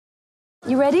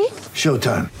You ready?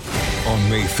 Showtime. On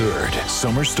May 3rd,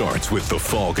 summer starts with The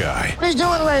Fall Guy. Let's do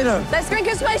it later. Let's drink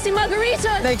a spicy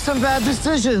margarita. Make some bad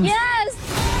decisions. Yes!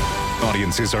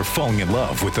 Audiences are falling in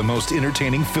love with the most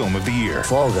entertaining film of the year.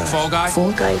 Fall Guy. Fall Guy?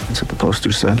 Fall guy. That's what the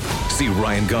poster said. See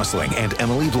Ryan Gosling and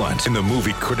Emily Blunt in the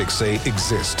movie critics say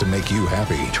exists to make you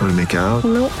happy. Trying to make it out?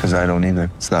 Nope. Because I don't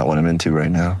either. It's not what I'm into right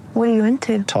now. What are you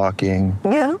into? Talking.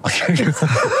 Yeah.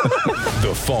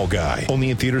 The Fall Guy.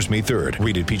 Only in theaters May 3rd.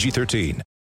 Rated PG-13.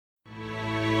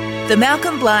 The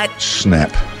Malcolm Blight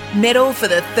Snap. Medal for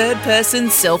the Third Person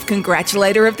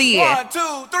Self-Congratulator of the Year. 1,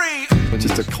 2, 3.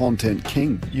 Just a content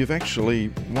king. You've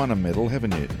actually won a medal,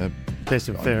 haven't you? Best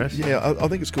and fairest. Yeah, I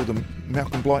think it's called the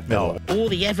Malcolm Blight Medal. All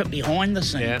the effort behind the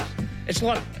scenes. Yeah. It's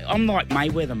like, I'm like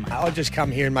Mayweather, mate. I just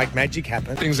come here and make magic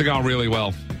happen. Things are going really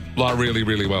well. Like, really,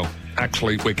 really well.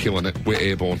 Actually, we're killing it. We're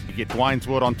airborne. You get Dwayne's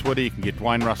Word on Twitter. You can get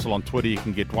Dwayne Russell on Twitter. You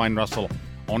can get Dwayne Russell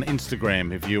on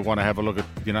Instagram if you want to have a look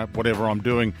at, whatever I'm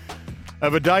doing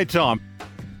over daytime.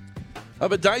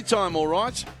 Over daytime, all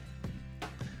right.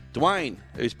 Dwayne,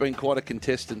 who's been quite a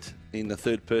contestant in the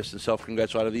third person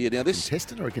self-congratulator of the year. Now this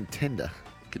Contestant or a contender?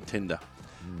 Contender.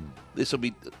 This will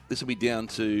be down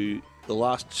to the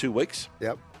last 2 weeks.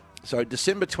 Yep. So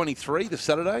December 23, the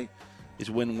Saturday,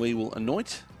 is when we will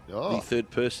anoint the third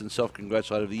person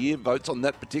self-congratulator of the year. Votes on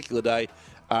that particular day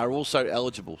are also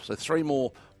eligible. So 3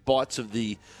 more bites of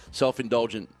the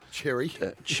self-indulgent Cherry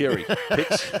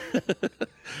picks.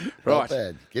 Right. Not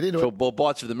bad. Get into it. Or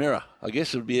bites of the mirror, I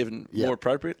guess it would be even more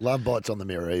appropriate. Love bites on the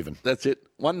mirror even. That's it.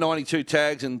 192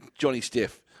 tags and Johnny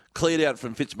Steph. Cleared out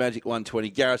from Fitzmagic 120.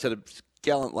 Gareth had a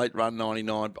gallant late run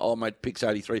 99. Old mate picks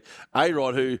 83.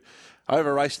 A-Rod, who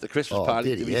over-raced at the Christmas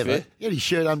party, to be fair. He had his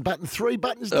shirt unbuttoned 3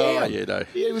 buttons down. Oh, yeah, no.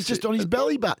 Yeah, it was just on his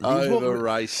belly button.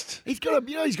 Over-raced. He's got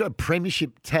a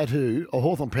premiership tattoo, a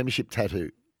Hawthorn premiership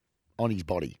tattoo on his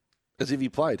body. As if he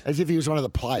played. As if he was one of the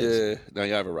players. Yeah, no,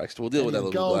 he over-raced. We'll deal with that a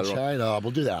little later on. Gold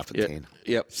we'll do that after 10.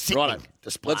 Yep. Right.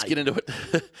 Let's get into it.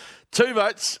 2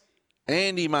 votes.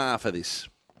 Andy Marr for this.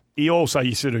 He also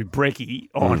used to do brekkie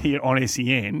on here on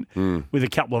SEN with a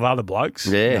couple of other blokes.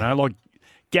 Yeah. Like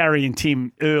Gary and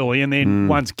Tim early, and then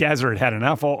once Gazza had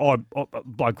enough, a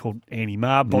bloke called Andy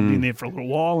Marr bobbed in there for a little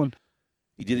while. And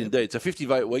He did indeed. It's a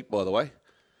 50-vote week, by the way.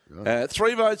 3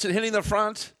 votes and hitting the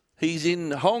front. He's in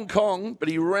Hong Kong, but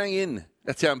he rang in.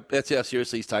 That's how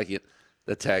seriously he's taking it,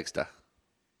 the tagster.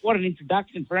 What an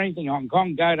introduction for anything Hong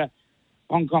Kong. Go to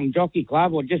Hong Kong Jockey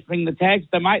Club or just bring the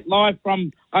tagster, mate, live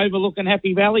from overlooking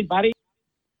Happy Valley, buddy.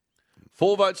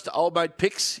 4 votes to old mate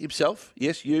Picks himself.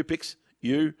 Yes, you, Picks.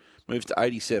 You moves to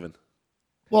 87.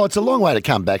 Well, it's a long way to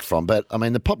come back from, but, I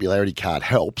mean, the popularity card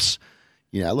helps.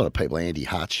 A lot of people, Andy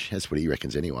Hutch, that's what he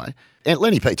reckons anyway. And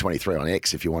Lenny P23 on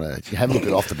X, if you want to have a look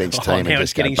at off-the-bench team. Now and it's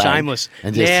just go getting bang shameless.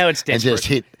 And Now it's desperate. And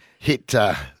just hit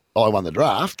I won the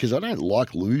draft, because I don't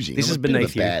like losing. This I'm is a bit beneath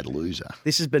of a you. bad loser.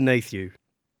 This is beneath you.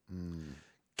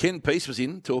 Ken Peace was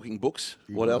in, talking books.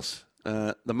 What else?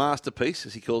 The masterpiece,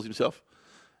 as he calls himself.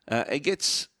 He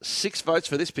gets 6 votes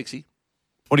for this, Pixie.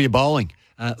 What are you bowling?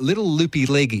 Little loopy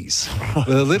leggies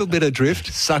with a little bit of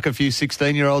drift. Suck a few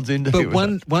 16-year-olds into But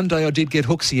it. one day I did get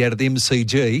Hooksy out of the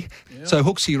MCG. Yeah. So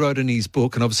Hooksy wrote in his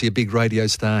book, and obviously a big radio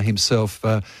star himself,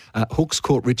 Hooks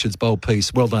caught Richard's bowl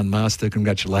piece. Well done, master.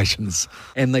 Congratulations.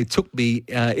 And they took me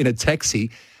in a taxi,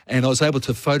 and I was able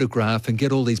to photograph and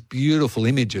get all these beautiful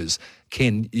images.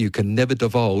 Ken, you can never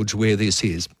divulge where this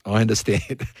is. I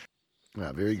understand.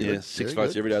 Oh, very good. Yeah, 6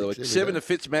 votes every day of the week. 7 to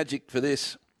Fitzmagic for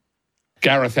this.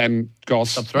 Gareth and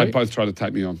Goss, they both tried to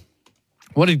take me on.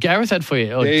 What did Gareth had for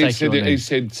you? He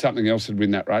said something else would win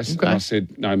that race. Okay. And I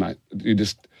said, no, mate, you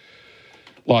just,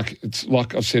 it's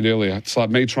like I said earlier, it's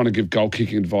like me trying to give goal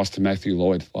kicking advice to Matthew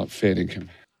Lloyd, like fair dinkum.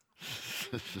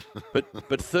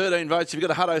 But 13 votes. Have you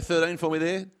got a Hutto 13 for me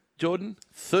there, Jordan?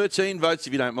 13 votes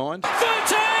if you don't mind.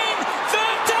 13!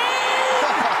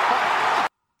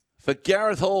 For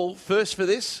Gareth Hall, first for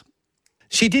this.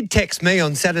 She did text me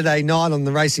on Saturday night on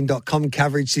the racing.com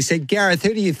coverage. She said, Gareth,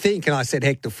 who do you think? And I said,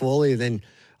 Hector Fawley. Then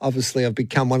obviously I've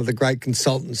become one of the great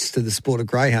consultants to the sport of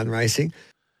greyhound racing.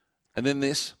 And then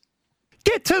this.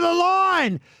 Get to the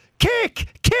line! Kick!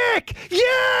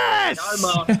 Yes!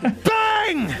 No,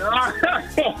 Bang!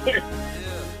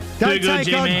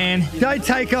 Don't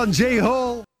take on G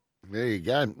Hall. There you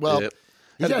go. Well, Yep.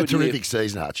 he's had a terrific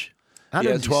season, Hutch.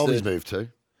 112 he's moved to.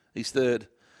 He's third.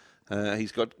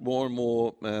 He's got more and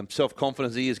more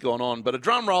self-confidence as the years gone on. But a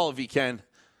drum roll, if you can,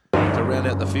 to round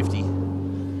out the 50.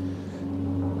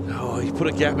 Oh, he put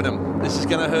a gap in him. This is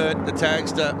going to hurt the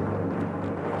tagster.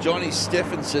 Johnny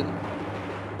Stephenson.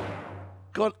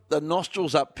 got the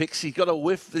nostrils up, Pix. He's got a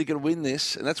whiff that he can win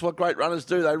this, and that's what great runners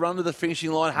do. They run to the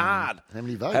finishing line hard. How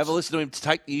many votes? Have a listen to him to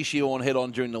take the issue on head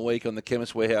on during the week on the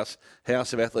Chemist Warehouse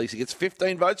House of Athletes. He gets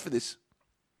 15 votes for this.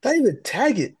 David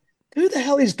Taggart. Who the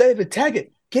hell is David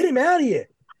Taggart? Get him out of here.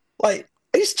 Like,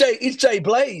 it's Jay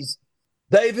Blaze.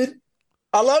 David,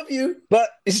 I love you, but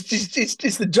it's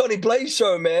the Johnny Blaze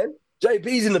show, man.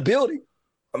 JB's in the building.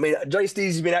 I mean, Jay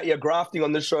Steezy's been out here grafting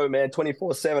on this show, man,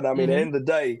 24/7. I mean, at the end of the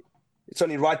day, it's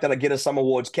only right that I get us some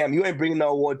awards. Cam, you ain't bringing no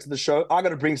award to the show. I got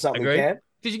to bring something, Agreed. Cam.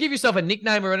 Did you give yourself a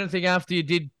nickname or anything after you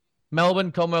did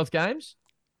Melbourne Commonwealth Games?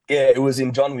 Yeah, it was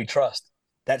in John We Trust.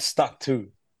 That stuck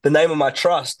too. The name of my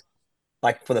trust,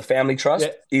 like for the family trust,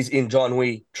 is in John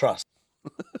We Trust.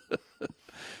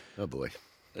 Oh, boy.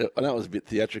 I know it was a bit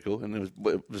theatrical, and it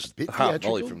was bit half theatrical?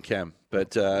 volley from Cam.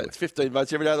 But it's 15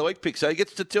 votes every day of the week, Pick. So he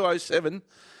gets to 207.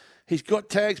 He's got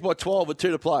tags by 12 with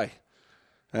 2 to play.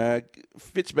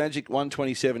 Fitzmagic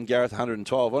 127, Gareth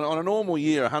 112. On a normal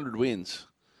year, 100 wins.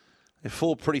 They're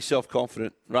 4 pretty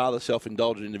self-confident, rather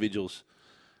self-indulgent individuals.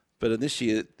 But in this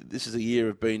year, this is a year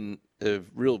of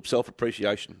real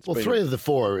self-appreciation. Well, 3 of the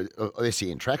 4 are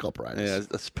SEN track operators. Yeah,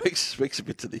 that speaks a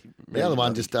bit to the... The other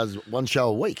one just does one show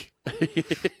a week.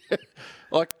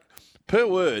 Like, per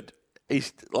word,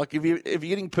 he's like if you're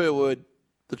getting per word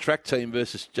the track team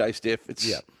versus Jay Steph, it's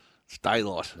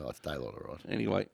daylight. No, it's daylight, all right. Anyway,